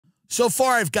So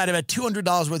far, I've got about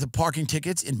 $200 worth of parking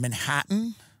tickets in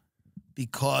Manhattan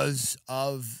because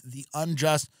of the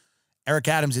unjust Eric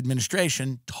Adams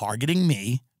administration targeting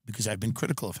me because I've been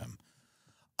critical of him.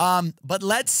 But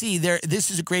let's see. This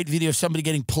is a great video of somebody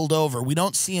getting pulled over. We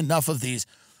don't see enough of these.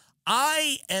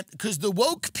 Because the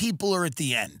woke people are at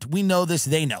the end. We know this.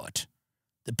 They know it.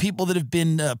 The people that have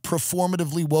been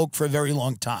performatively woke for a very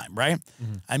long time, right?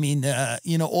 Mm-hmm. I mean,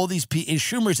 you know, all these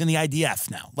Schumer's in the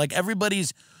IDF now. Like everybody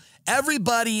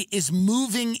is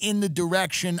moving in the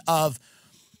direction of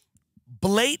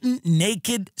blatant,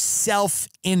 naked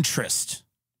self-interest.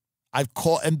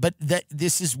 But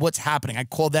this is what's happening. I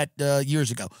called that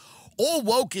years ago. All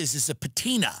woke is a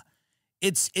patina.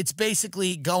 It's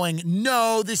basically going,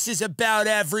 no, this is about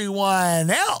everyone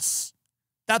else.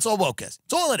 That's all woke is.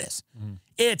 That's all it is. Mm.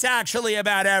 It's actually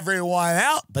about everyone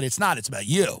else, but it's not. It's about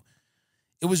you.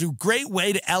 It was a great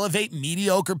way to elevate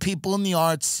mediocre people in the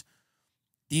arts,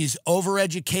 these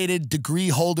overeducated degree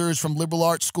holders from liberal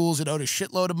arts schools that owed a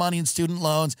shitload of money in student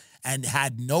loans and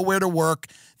had nowhere to work.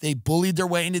 They bullied their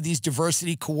way into these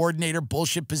diversity coordinator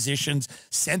bullshit positions,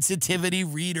 sensitivity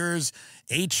readers,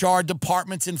 HR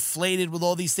departments inflated with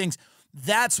all these things.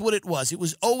 That's what it was. It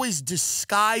was always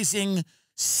disguising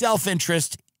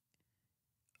self-interest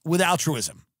with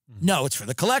altruism. No, it's for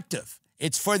the collective.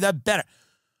 It's for the better.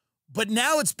 But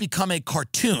now it's become a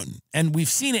cartoon, and we've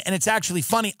seen it, and it's actually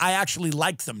funny. I actually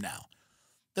like them now.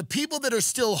 The people that are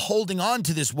still holding on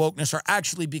to this wokeness are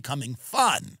actually becoming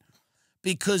fun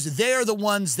because they're the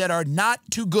ones that are not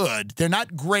too good. They're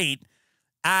not great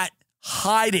at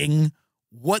hiding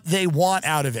what they want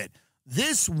out of it.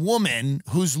 This woman,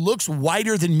 whose looks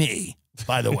whiter than me,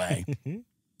 by the way,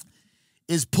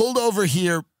 is pulled over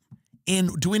here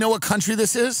in, do we know what country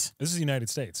this is? This is the United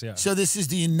States, yeah. So this is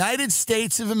the United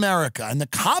States of America, and the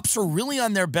cops are really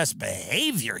on their best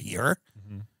behavior here.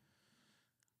 Mm-hmm.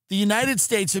 The United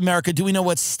States of America, do we know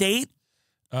what state?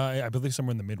 I believe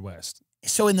somewhere in the Midwest.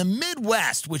 So in the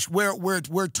Midwest, which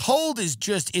we're told is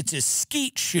just, it's a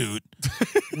skeet shoot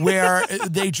where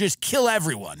they just kill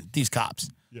everyone, these cops.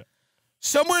 Yeah.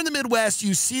 Somewhere in the Midwest,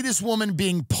 you see this woman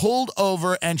being pulled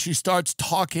over, and she starts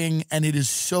talking, and it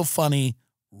is so funny.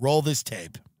 Roll this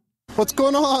tape. What's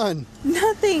going on?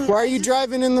 Nothing. Why are you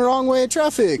driving in the wrong way of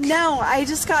traffic? No, I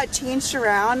just got changed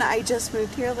around. I just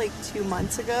moved here like 2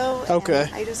 months ago. Okay.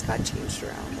 I just got changed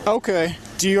around. Okay.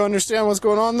 Do you understand what's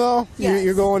going on though? Yes.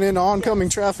 You're going into oncoming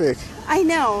traffic. I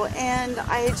know, and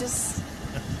I just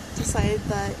decided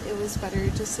that it was better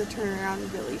just to turn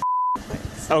around really quick.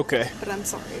 So, okay. But I'm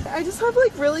sorry. I just have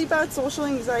like really bad social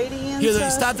anxiety and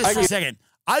stuff. Stop this for a second.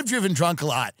 I've driven drunk a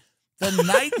lot. The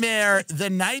nightmare,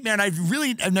 and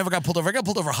I've never got pulled over. I got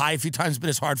pulled over high a few times, but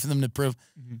it's hard for them to prove.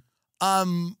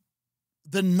 Mm-hmm.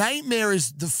 The nightmare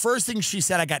is the first thing she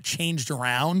said, I got changed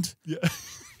around.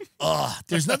 Yeah.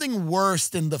 There's nothing worse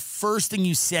than the first thing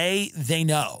you say, they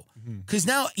know. Because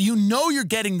now you know you're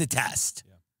getting the test.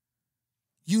 Yeah.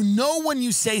 You know when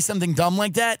you say something dumb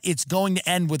like that, it's going to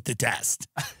end with the test.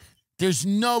 There's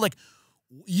no, like,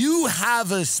 you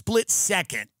have a split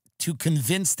second to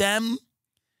convince them.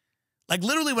 Like,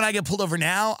 literally, when I get pulled over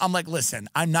now, I'm like, listen,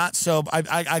 I'm not sober.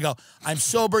 I go, I'm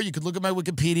sober. You could look at my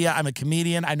Wikipedia. I'm a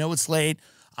comedian. I know it's late.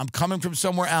 I'm coming from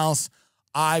somewhere else.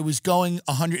 I was going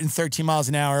 113 miles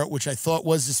an hour, which I thought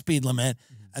was the speed limit.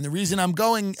 And the reason I'm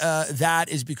going that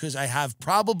is because I have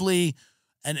probably,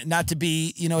 and not to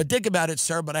be, you know, a dick about it,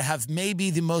 sir, but I have maybe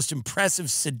the most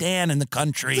impressive sedan in the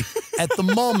country at the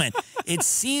moment. It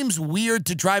seems weird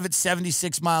to drive at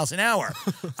 76 miles an hour.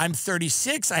 I'm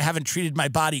 36. I haven't treated my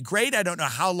body great. I don't know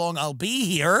how long I'll be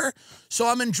here. So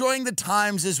I'm enjoying the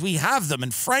times as we have them.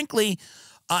 And frankly,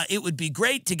 it would be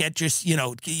great to get just,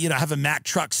 have a Mack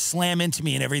truck slam into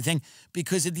me and everything,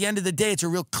 because at the end of the day, it's a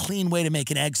real clean way to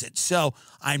make an exit. So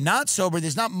I'm not sober.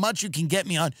 There's not much you can get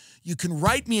me on. You can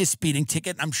write me a speeding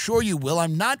ticket. I'm sure you will.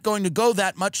 I'm not going to go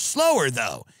that much slower,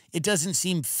 though. It doesn't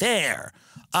seem fair.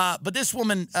 But this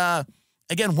woman,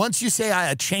 again, once you say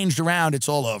I changed around, it's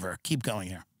all over. Keep going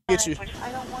here. Get you.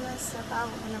 I don't want to step out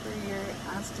whenever you're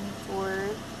asking for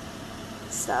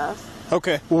stuff.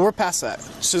 Okay, well, we're past that.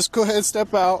 Just go ahead and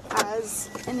step out. As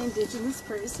an Indigenous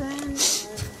person.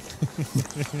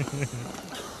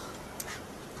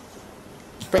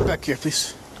 Right back here,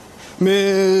 please.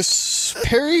 Miss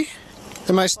Perry?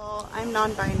 Well, I'm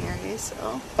non-binary,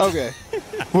 so. Okay.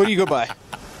 What do you go by?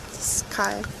 It's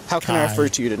Kai. How can I refer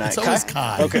to you tonight? It's always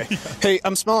Kai. Okay. Hey,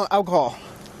 I'm smelling alcohol.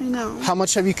 I know. How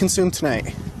much have you consumed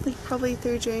tonight? Like probably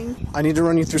 3 drinks. I need to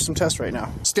run you through some tests right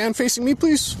now. Stand facing me,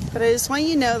 please. But I just want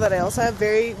you to know that I also have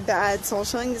very bad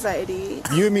social anxiety.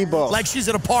 You and me both. Like she's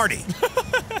at a party.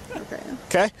 Okay.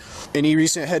 Okay. Any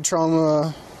recent head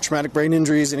trauma Traumatic brain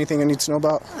injuries, anything I need to know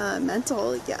about?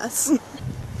 Mental, yes.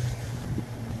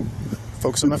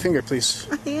 Focus on my finger, please.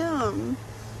 I am.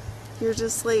 You're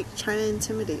just like trying to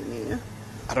intimidate me.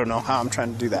 I don't know how I'm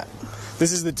trying to do that.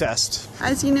 This is the test.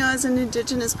 As you know, as an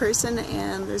Indigenous person,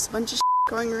 and there's a bunch of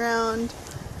going around,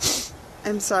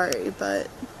 I'm sorry, but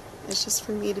it's just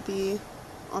for me to be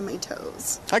on my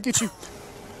toes. I get you.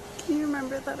 Can you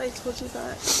remember that I told you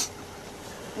that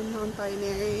I'm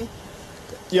non-binary?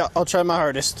 Yeah, I'll try my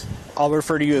hardest. I'll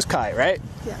refer to you as Kai, right?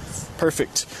 Yes.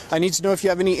 Perfect. I need to know if you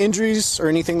have any injuries or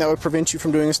anything that would prevent you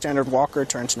from doing a standard walk or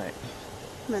turn tonight.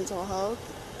 Mental health.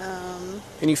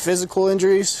 Any physical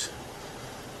injuries?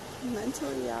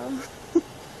 Mental, yeah. But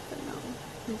no,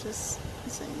 I'm just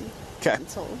saying. Okay.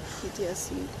 Mental,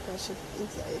 PTSD, depression,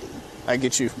 anxiety. I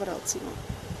get you. What else you want?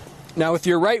 Now with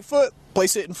your right foot,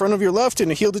 place it in front of your left in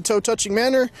a heel-to-toe touching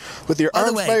manner with your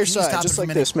arms by your side, just like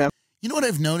this, ma'am. You know what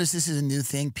I've noticed? This is a new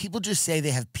thing. People just say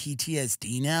they have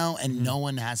PTSD now, and no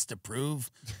one has to prove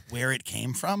where it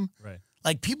came from. Right.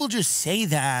 Like, people just say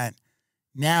that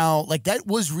now. Like, that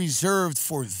was reserved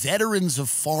for veterans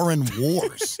of foreign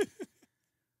wars.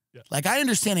 Yeah. Like, I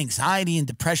understand anxiety and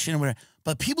depression and whatever,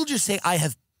 but people just say, I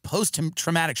have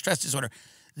post-traumatic stress disorder.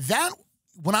 That,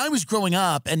 when I was growing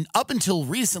up, and up until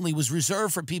recently, was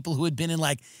reserved for people who had been in,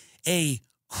 like, a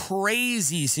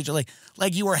crazy situation,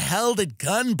 like you were held at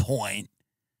gunpoint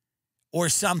or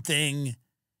something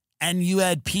and you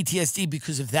had PTSD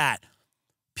because of that.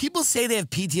 People say they have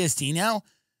PTSD now.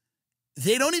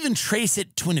 They don't even trace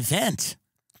it to an event.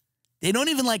 They don't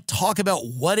even like talk about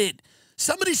what it,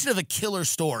 somebody should have a killer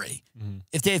story.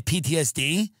 If they have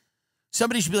PTSD,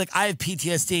 somebody should be like, I have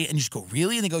PTSD. And you just go,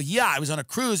 really? And they go, yeah, I was on a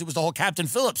cruise. It was the whole Captain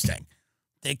Phillips thing.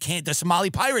 The Somali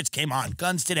pirates came on,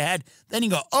 guns to the head. Then you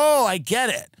go, oh, I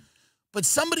get it.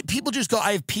 But people just go,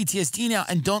 I have PTSD now,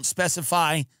 and don't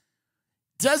specify.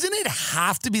 Doesn't it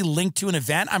have to be linked to an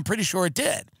event? I'm pretty sure it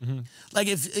did. Like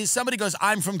if somebody goes,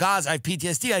 I'm from Gaza, I have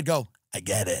PTSD, I'd go, I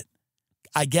get it.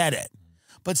 I get it.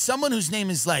 But someone whose name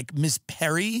is like Miss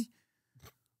Perry,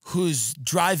 who's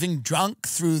driving drunk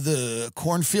through the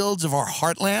cornfields of our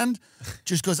heartland,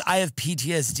 just goes, I have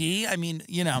PTSD. I mean,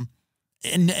 you know,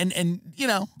 and you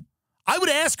know, I would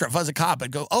ask her if I was a cop.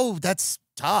 I'd go, oh, that's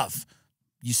tough.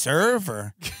 You serve,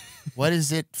 or what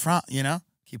is it from? You know,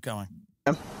 keep going.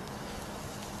 Can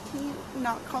you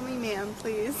not call me ma'am,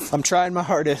 please? I'm trying my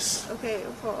hardest. Okay,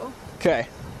 well. Okay.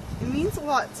 It means a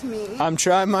lot to me. I'm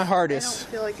trying my I hardest.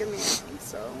 don't feel like a man,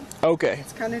 so. Okay.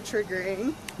 It's kind of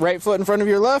triggering. Right foot in front of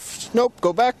your left. Nope,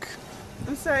 go back.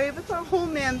 I'm sorry, but the whole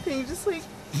man thing, just like.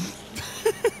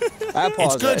 I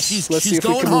apologize. It's good. She's Let's see if we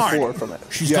going can move hard. forward from it.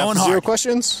 She's You going have 0 hard.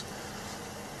 questions?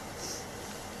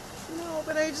 No,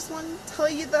 but I just want to tell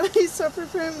you that I suffer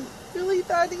from really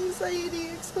bad anxiety,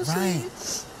 especially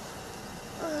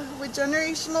with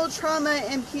generational trauma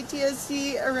and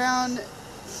PTSD around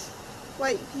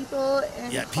white people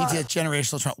and PTSD,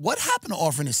 generational trauma. What happened to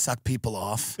offering to suck people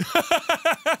off?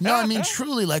 No, I mean,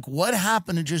 truly, like, what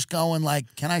happened to just going,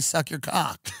 like, can I suck your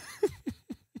cock?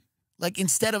 Like,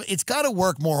 instead of, it's got to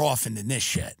work more often than this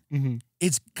shit.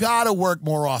 It's got to work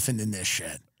more often than this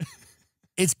shit.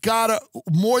 It's got to,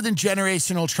 more than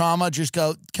generational trauma, just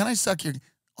go, can I suck your,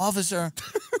 officer,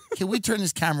 can we turn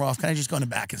this camera off? Can I just go in the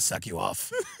back and suck you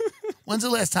off? When's the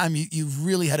last time you've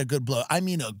really had a good blow? I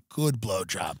mean, a good blow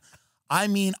job. I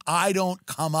mean, I don't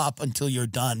come up until you're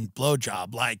done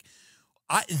blowjob. Like,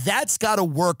 that's got to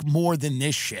work more than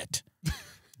this shit.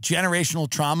 Generational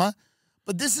trauma.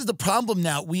 But this is the problem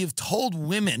now. We have told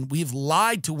women, we've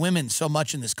lied to women so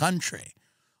much in this country.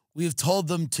 We have told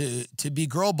them to be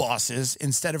girl bosses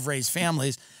instead of raise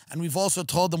families. And we've also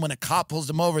told them when a cop pulls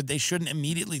them over, they shouldn't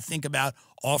immediately think about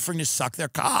offering to suck their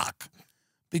cock.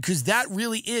 Because that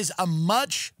really is a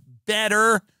much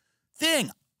better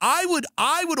thing. I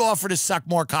would offer to suck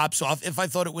more cops off if I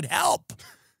thought it would help.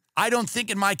 I don't think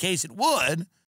in my case it would,